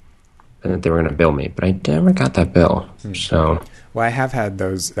and that they were going to bill me, but I never got that bill. So, Well, I have had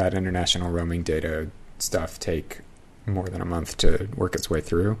that international roaming data stuff take more than a month to work its way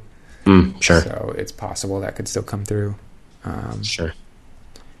through. Sure. So it's possible that could still come through. Sure.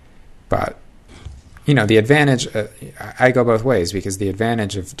 But, the advantage, I go both ways, because the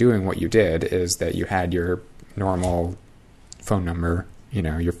advantage of doing what you did is that you had your normal phone number,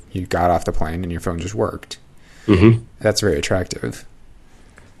 you got off the plane and your phone just worked. Mm-hmm. That's very attractive.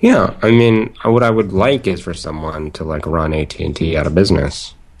 Yeah, I mean, what I would like is for someone to like run AT&T out of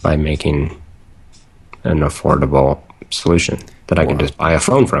business by making an affordable solution that I can just buy a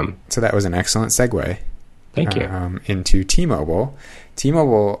phone from. So that was an excellent segue. Thank you. Into T-Mobile.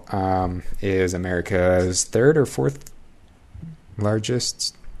 T-Mobile is America's third or fourth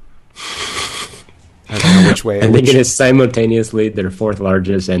largest. I don't know which way. I think it is simultaneously their fourth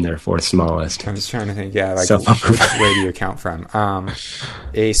largest and their fourth smallest. I'm just trying to think. Yeah, which way do you account from?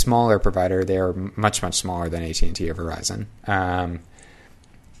 A smaller provider. They are much, much smaller than AT&T or Verizon. And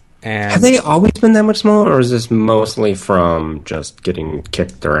have they always been that much smaller, or is this mostly from just getting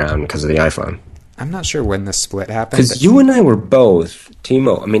kicked around because of the iPhone? I'm not sure when the split happened. Because you and I were both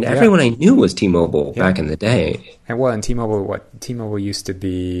T-Mobile. I mean, everyone I knew was T-Mobile back in the day. And T-Mobile used to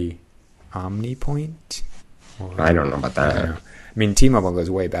be OmniPoint? I don't know about that. I mean, T-Mobile goes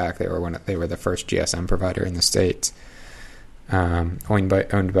way back. They were the first GSM provider in the States, owned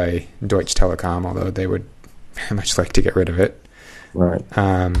by Deutsche Telekom, although they would very much like to get rid of it. Right.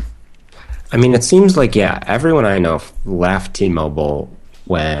 I mean, it seems like, everyone I know left T-Mobile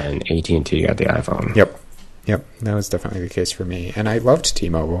when AT&T got the iPhone. Yep. That was definitely the case for me. And I loved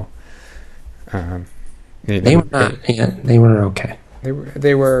T-Mobile. They were not. Yeah, they were okay.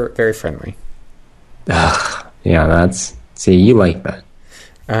 They were very friendly. Yeah, see, you like that.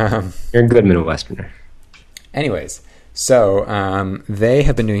 You're a good Midwesterner. Anyways, so they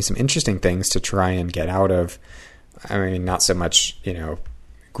have been doing some interesting things to try and get out of, I mean, not so much,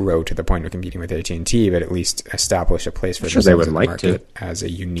 grow to the point of competing with AT&T, but at least establish a place for themselves in the market as a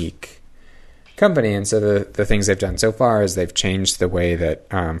unique company. And so the things they've done so far is they've changed the way that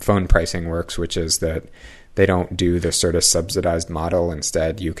phone pricing works, which is that they don't do the sort of subsidized model.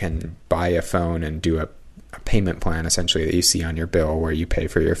 Instead, you can buy a phone and do a payment plan, essentially, that you see on your bill, where you pay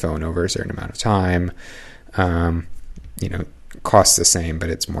for your phone over a certain amount of time. Costs the same, but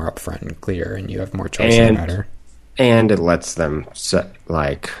it's more upfront and clear, and you have more choice in the matter. And it lets them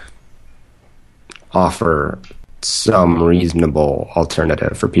offer some reasonable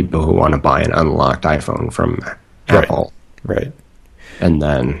alternative for people who want to buy an unlocked iPhone from Apple. Right. And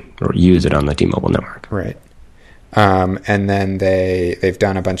then use it on the T-Mobile network. Right. And then they've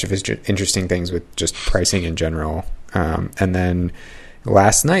done a bunch of interesting things with just pricing in general. And then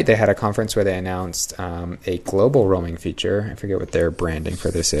last night they had a conference where they announced a global roaming feature. I forget what their branding for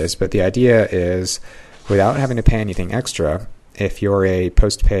this is, but the idea is, without having to pay anything extra, if you're a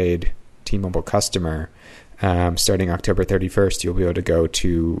postpaid T-Mobile customer, starting October 31st, you'll be able to go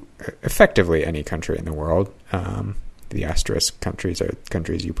to effectively any country in the world. The asterisk countries are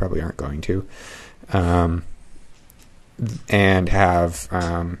countries you probably aren't going to, and have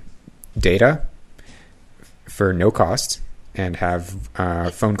data for no cost, and have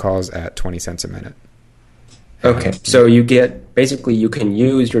phone calls at 20 cents a minute. Okay, so you can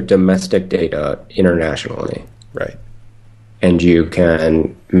use your domestic data internationally. Right. And you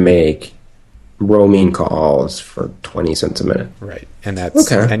can make roaming calls for 20 cents a minute. Right. And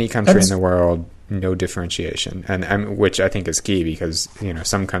that's any country in the world, no differentiation. And which I think is key, because,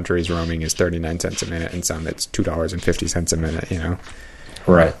 some countries roaming is 39 cents a minute, and some it's $2.50 a minute,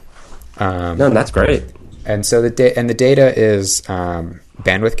 Right. No, that's great. And so the data is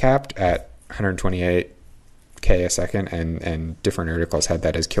bandwidth capped at 128K a second, and different articles had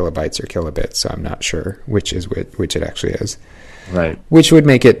that as kilobytes or kilobits, so I'm not sure which it actually is. Right. Which would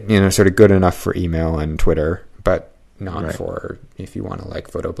make it, sort of good enough for email and Twitter, but not for if you want to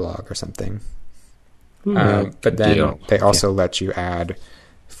photoblog or something. But then they also let you add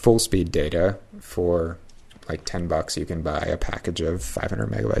full speed data for like $10. You can buy a package of 500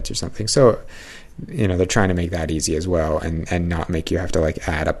 megabytes or something. So, they're trying to make that easy as well, and not make you have to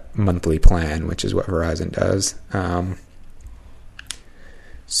add a monthly plan, which is what Verizon does. I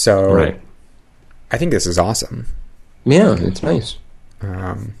think this is awesome. Yeah, it's nice.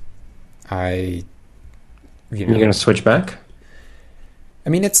 You're going to switch back? I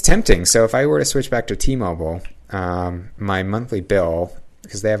mean, it's tempting. So if I were to switch back to T-Mobile, my monthly bill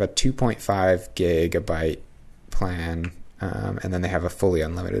because they have a 2.5 gigabyte plan, and then they have a fully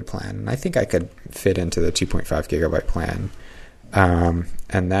unlimited plan. And I think I could fit into the 2.5 gigabyte plan.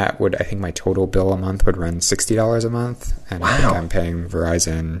 And that would, I think my total bill a month would run $60 a month. And I think I'm paying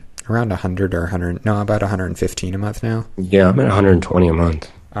Verizon around 100 or 100, no, about 115 a month now. Yeah, I'm at 120 a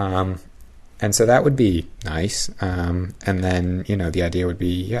month. And so that would be nice. And then, the idea would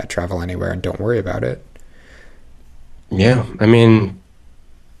be, travel anywhere and don't worry about it. Yeah, I mean,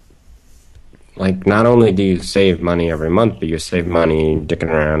 like, not only do you save money every month, but you save money dicking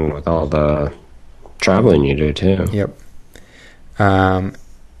around with all the traveling you do, too. Yep.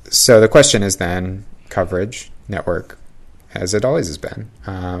 So the question is then coverage, network, as it always has been.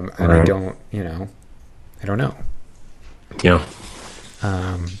 And right. I don't know. Yeah.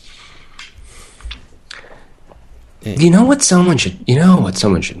 You know what someone should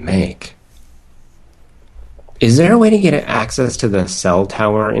make? Is there a way to get access to the cell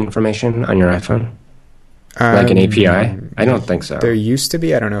tower information on your iPhone? Like an API? I don't think so. There used to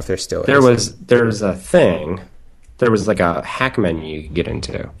be. I don't know if there still is. There's a thing. There was like a hack menu you could get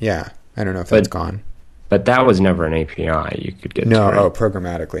into. Yeah. I don't know if that's gone. But that was never an API you could get to. No. Right? Oh,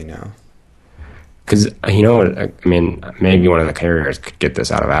 programmatically, no. Because, I mean, maybe one of the carriers could get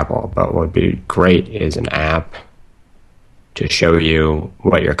this out of Apple, but what would be great is an app to show you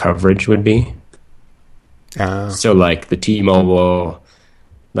what your coverage would be. So, like, the T-Mobile,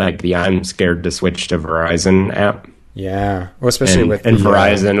 like, the I'm scared to switch to Verizon app. Yeah. Well, especially with... And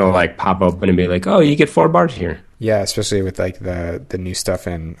Verizon will, like, pop open and be like, oh, you get 4 bars here. Yeah, especially with, like, the new stuff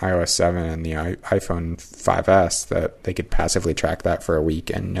in iOS 7 and the iPhone 5S, that they could passively track that for a week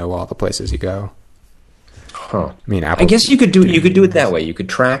and know all the places you go. Huh. I mean, Apple... I guess you could do it that way. You could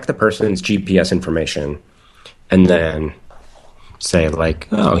track the person's GPS information and then say, like,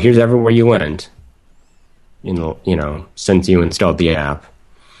 oh, here's everywhere you went. Since you installed the app.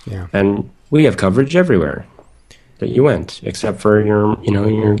 Yeah. And we have coverage everywhere that you went, except for your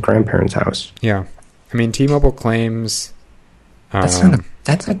grandparents' house. Yeah. I mean, T-Mobile claims... That's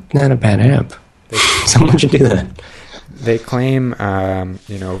not a bad app. Someone should do that. They claim,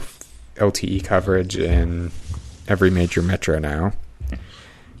 LTE coverage in every major metro now.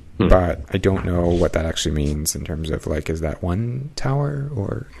 But I don't know what that actually means in terms of, like, is that one tower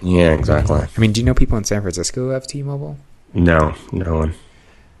or... Yeah, exactly. I mean, do you know people in San Francisco who have T-Mobile? No, no one.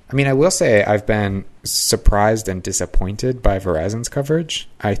 I mean, I will say I've been surprised and disappointed by Verizon's coverage.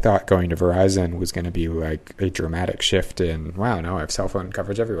 I thought going to Verizon was going to be, like, a dramatic shift in, wow, now I have cell phone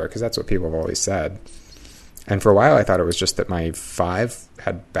coverage everywhere, because that's what people have always said. And for a while, I thought it was just that my 5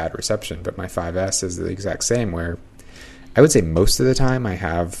 had bad reception, but my 5S is the exact same, where... I would say most of the time I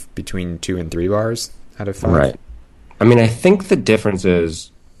have between 2 and 3 bars out of 5. Right. I mean, I think the difference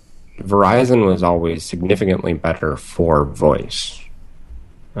is Verizon was always significantly better for voice.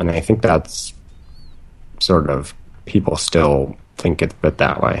 And I think that's sort of, people still think it's a bit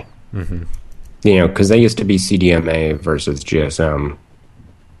that way. Mm-hmm. Because they used to be CDMA versus GSM,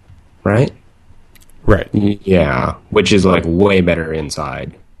 right? Right. Yeah, which is like way better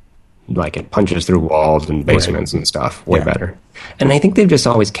inside. Like, it punches through walls and basements and stuff way better. And I think they've just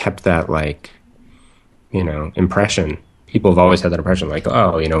always kept that, like, impression. People have always had that impression, like,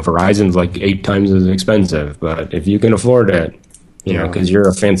 oh, Verizon's like 8 times as expensive, but if you can afford it, because you're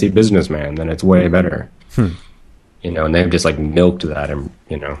a fancy businessman, then it's way better. And they've just, like, milked that,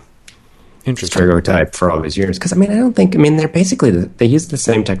 stereotype for all these years. Because, they're basically, they use the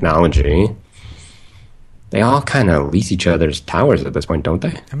same technology. They all kind of lease each other's towers at this point, don't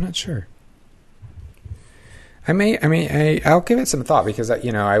they? I'm not sure. I'll give it some thought, because,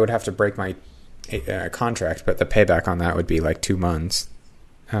 I would have to break my contract, but the payback on that would be like 2 months.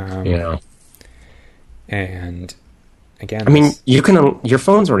 And again, your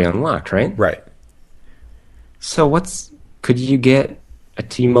phone's already unlocked, right? Right. So could you get a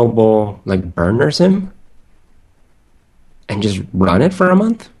T-Mobile, like, burner SIM and just run it for a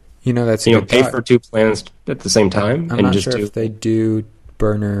month? That's pay for 2 plans at the same time. I'm not sure if they do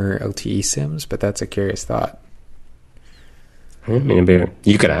burner LTE SIMs, but that's a curious thought. I mean,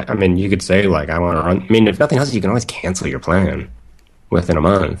 you could say, like, I want to run. I mean, if nothing else, you can always cancel your plan within a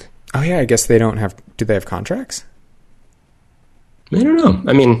month. Oh yeah, I guess they don't have. Do they have contracts? I don't know.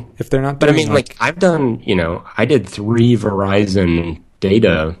 I mean, if they're not, but I mean, like, I've done. I did 3 Verizon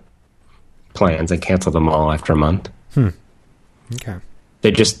data plans and canceled them all after a month. Okay.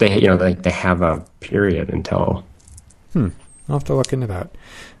 They have a period until... I'll have to look into that.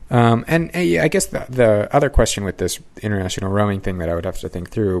 And I guess the other question with this international roaming thing that I would have to think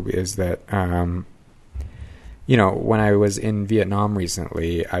through is that when I was in Vietnam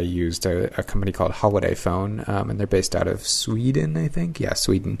recently, I used a company called Holiday Phone, and they're based out of Sweden, I think. Yeah,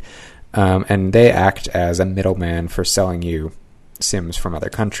 Sweden. And they act as a middleman for selling you SIMs from other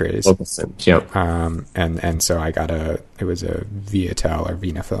countries. Local SIMs, yep. And so I got it was a Viatel or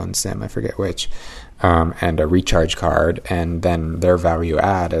Vinaphone SIM, I forget which, and a recharge card. And then their value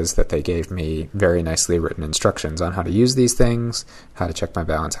add is that they gave me very nicely written instructions on how to use these things, how to check my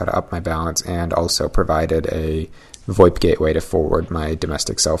balance, how to up my balance, and also provided a VoIP gateway to forward my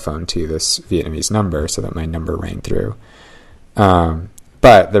domestic cell phone to this Vietnamese number so that my number rang through.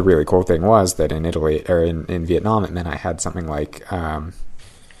 But the really cool thing was that in Italy or in Vietnam, it meant I had something like, 5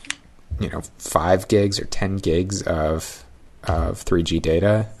 gigs or 10 gigs of 3G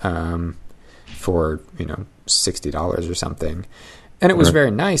data, for, $60 or something. And it was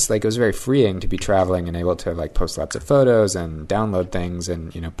very nice. Like, it was very freeing to be traveling and able to like post lots of photos and download things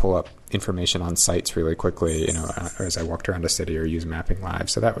and, pull up information on sites really quickly, as I walked around a city or use Mapping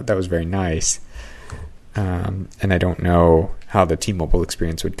Live. So that was very nice. And I don't know how the T-Mobile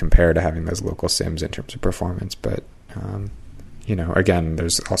experience would compare to having those local SIMs in terms of performance, but again,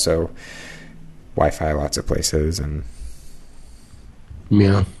 there's also Wi-Fi lots of places, and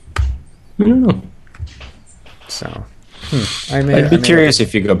yeah, I don't know. So I'd be curious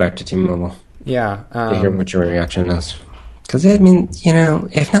if you go back to T-Mobile. Yeah, to hear what your reaction is, because if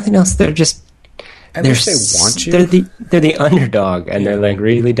nothing else, they're just. At least they want you. They're the underdog, and they're like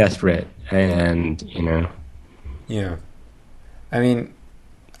really desperate, and Yeah, I mean,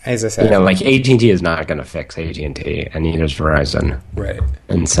 as I said, like AT&T is not going to fix AT&T, and neither is Verizon, right?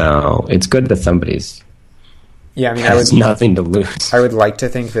 And so it's good that somebody's. Yeah, I mean, has nothing to lose. I would like to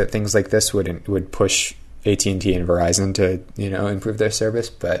think that things like this would push AT&T and Verizon to improve their service,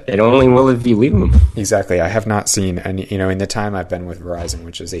 but it only will if you leave them. Exactly. I have not seen any. In the time I've been with Verizon,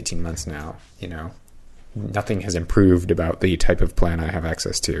 which is 18 months now, nothing has improved about the type of plan I have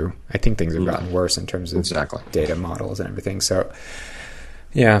access to. I think things have gotten worse in terms of data models and everything. So,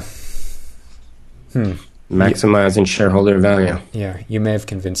 yeah. Maximizing shareholder value. Yeah, you may have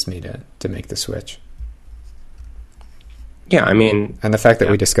convinced me to make the switch. Yeah, I mean... And the fact that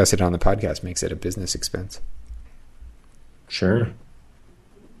we discuss it on the podcast makes it a business expense. Sure.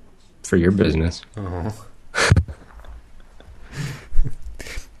 For your business. Oh.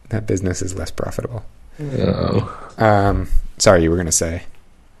 That business is less profitable. Oh. Sorry, you were going to say.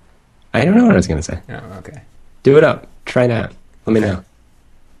 I don't know what I was going to say. Oh, okay. Do it up. Try it out. Let me know.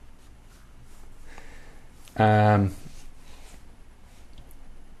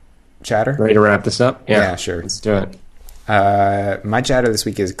 Chatter? Ready to wrap this up? Yeah, sure. Let's do it. My chatter this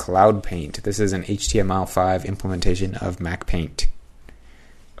week is Cloud Paint. This is an HTML5 implementation of Mac Paint.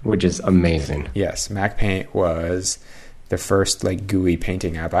 Which is amazing. Yes, Mac Paint was the first GUI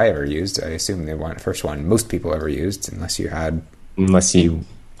painting app I ever used. I assume the first one most people ever used, unless you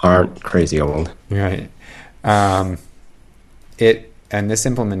aren't crazy old. Right. And this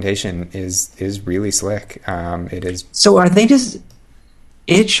implementation is really slick. It is. So are they just?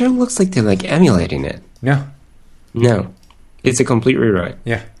 It sure looks like they're emulating it. No, it's a complete rewrite.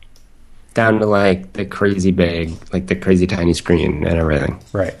 Yeah. Down to the crazy big, the crazy tiny screen and everything.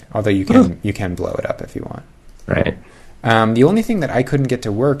 Right. Although you can blow it up if you want. Right. The only thing that I couldn't get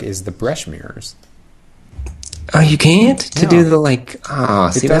to work is the brush mirrors. Oh, you can't? To do the it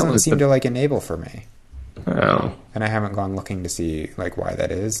doesn't seem to enable for me. Oh. And I haven't gone looking to see why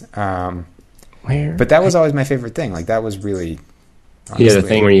that is. Where? But that was always my favorite thing. That was really. Honestly, the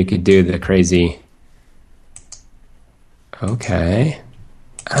thing where you could do the crazy. Okay.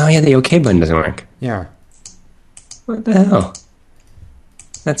 Oh yeah, the OK button doesn't work. Yeah. What the hell?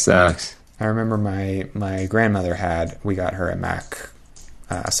 That sucks. I remember my grandmother we got her a Mac,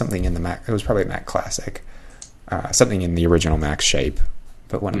 something in the Mac. It was probably a Mac Classic, something in the original Mac shape,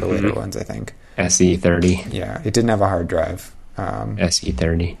 but one of the later ones, I think. SE30. Yeah, it didn't have a hard drive.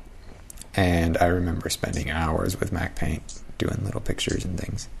 SE30. And I remember spending hours with Mac Paint doing little pictures and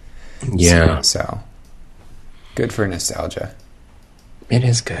things. Yeah. So good for nostalgia. It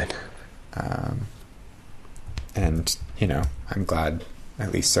is good. And, I'm glad,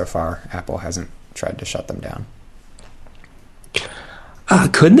 at least so far, Apple hasn't tried to shut them down.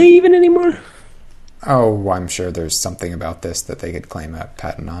 Could they even anymore? Oh, I'm sure there's something about this that they could claim a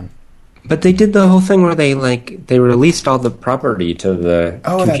patent on. But they did the whole thing where they released all the property to the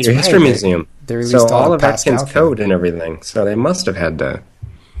Computer History Museum. They released all of Atkins' code and everything. So they must have had to.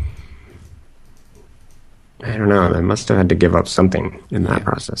 I don't know. They must have had to give up something in that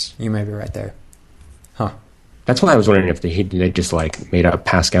process. You may be right there. Huh. That's why I was wondering if they just made a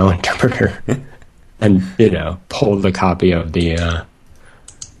Pascal interpreter and pulled the copy of the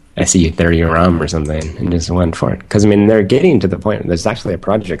SE30 ROM or something and just went for it. Because, I mean, they're getting to the point, there's actually a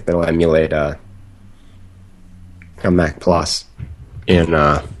project that'll emulate a Mac Plus in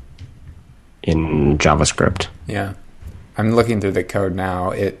JavaScript. Yeah. I'm looking through the code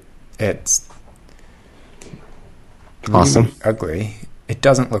now. It's awesome. Really ugly. It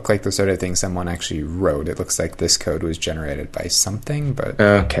doesn't look like the sort of thing someone actually wrote. It looks like this code was generated by something, but...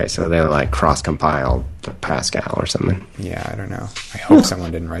 Okay, so they like cross-compiled to Pascal or something. Yeah, I don't know. I hope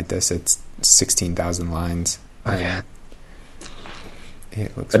someone didn't write this. It's 16,000 lines. Oh, yeah.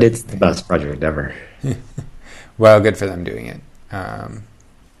 It looks but it's the best project ever. Well, good for them doing it.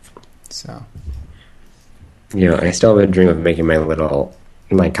 So... You know, I still have a dream of making my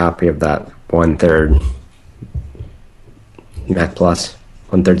copy of that 1/3 Mac Plus,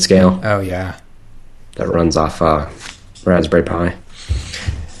 1/3 scale. Oh, yeah. That runs off Raspberry Pi.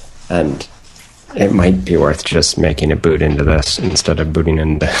 And it might be worth just making a boot into this instead of booting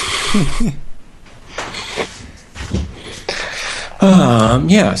into...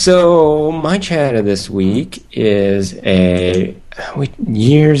 yeah, so my chat of this week is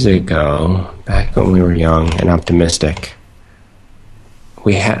years ago, back when we were young and optimistic,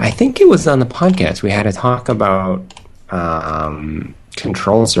 I think it was on the podcast, we had a talk about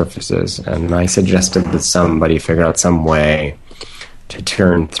control surfaces, and I suggested that somebody figure out some way to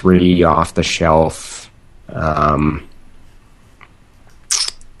turn 3 off-the-shelf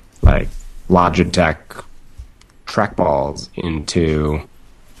like Logitech trackballs into,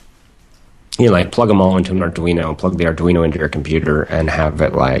 you know, like plug them all into an Arduino, plug the Arduino into your computer, and have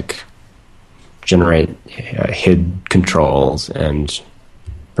it like generate HID controls and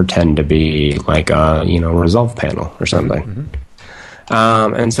pretend to be like a, you know, resolve panel or something. Mm-hmm.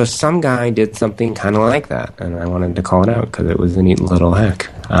 And so some guy did something kind of like that, and I wanted to call it out because it was a neat little hack.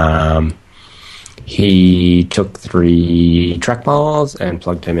 He took 3 trackballs and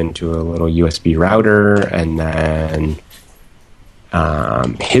plugged them into a little USB router, and then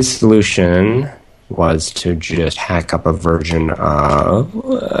his solution was to just hack up a version of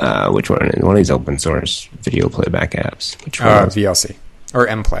which one of these open source video playback apps. Which one? VLC or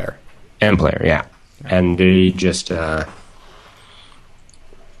MPlayer. MPlayer, yeah. And he just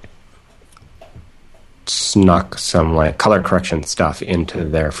snuck some like color correction stuff into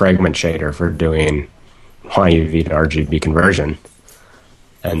their fragment shader for doing YUV to RGB conversion.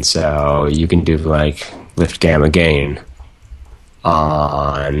 And so you can do like lift gamma gain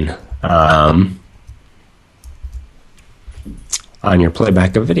on your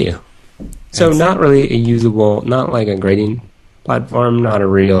playback of video. So not really a usable, not like a grading platform, not a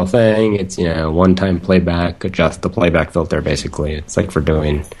real thing. It's, you know, one-time playback, adjust the playback filter, basically. It's like for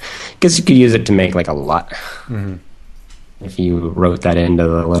doing... I guess you could use it to make, like, a LUT. Mm-hmm. If you wrote that into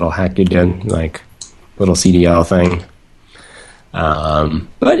the little hack you did, like, little CDL thing.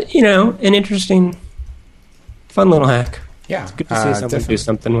 But, you know, an interesting, fun little hack. Yeah. It's good to see someone do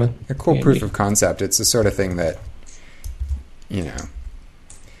something with. A cool proof of concept. It's the sort of thing that, you know...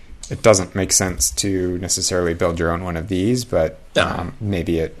 It doesn't make sense to necessarily build your own one of these, but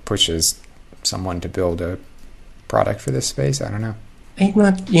maybe it pushes someone to build a product for this space. I don't know.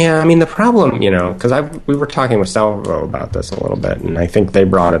 Yeah, I mean, the problem, you know, because we were talking with Salvo about this a little bit, and I think they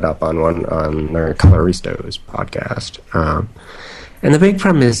brought it up on their Coloristos podcast. And the big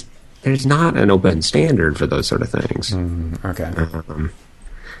problem is there's not an open standard for those sort of things. Okay.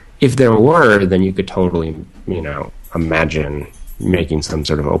 If there were, then you could totally, you know, imagine making some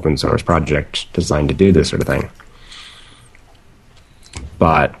sort of open source project designed to do this sort of thing.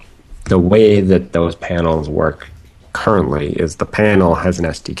 But the way that those panels work currently is the panel has an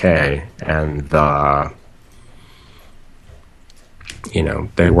SDK, and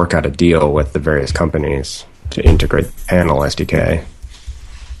they work out a deal with the various companies to integrate the panel SDK.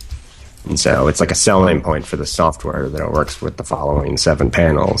 And so it's like a selling point for the software that it works with the following 7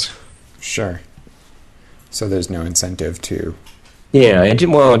 panels. Sure. So there's no incentive to... Yeah, it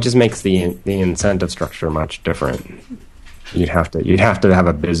just makes the incentive structure much different. You'd have to have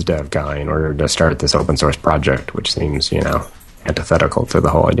a biz dev guy in order to start this open source project, which seems, you know, antithetical to the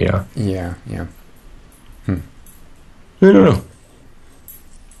whole idea. Yeah. I don't know.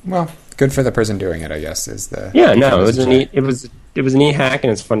 Well, good for the person doing it, I guess. It was a neat hack,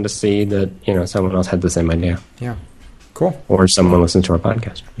 and it's fun to see that, you know, someone else had the same idea. Yeah, cool. Or someone listens to our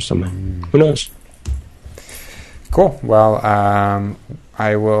podcast or something. Who knows? Cool. Well, I'm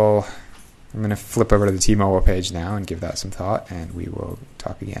going to flip over to the T-Mobile page now and give that some thought, and we will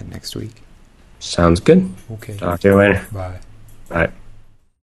talk again next week. Sounds good. Okay. Talk to you later. Bye. Bye.